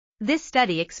This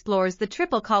study explores the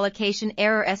triple collocation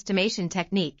error estimation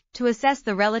technique to assess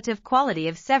the relative quality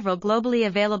of several globally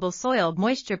available soil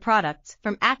moisture products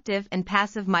from active and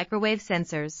passive microwave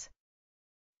sensors.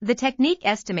 The technique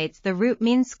estimates the root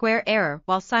mean square error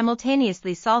while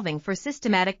simultaneously solving for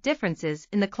systematic differences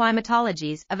in the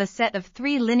climatologies of a set of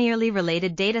 3 linearly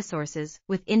related data sources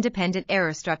with independent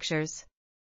error structures.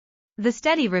 The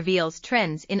study reveals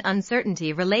trends in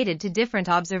uncertainty related to different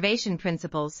observation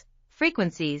principles,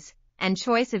 frequencies, and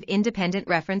choice of independent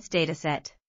reference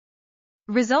dataset.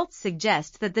 Results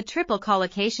suggest that the triple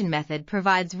collocation method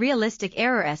provides realistic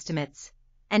error estimates,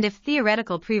 and if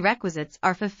theoretical prerequisites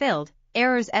are fulfilled,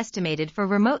 errors estimated for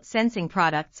remote sensing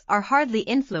products are hardly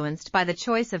influenced by the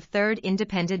choice of third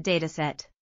independent dataset.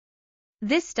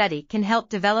 This study can help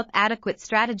develop adequate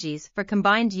strategies for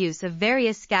combined use of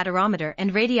various scatterometer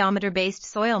and radiometer-based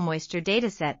soil moisture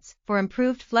datasets for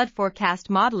improved flood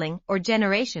forecast modeling or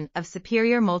generation of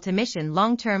superior multi-mission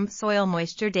long-term soil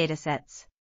moisture datasets.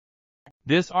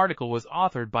 This article was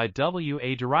authored by W.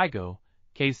 A. Dorigo,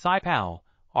 K. Scipal,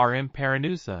 R. M.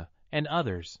 Parinussa, and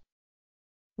others.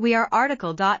 We are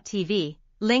RTCLTV,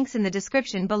 links in the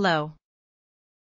description below.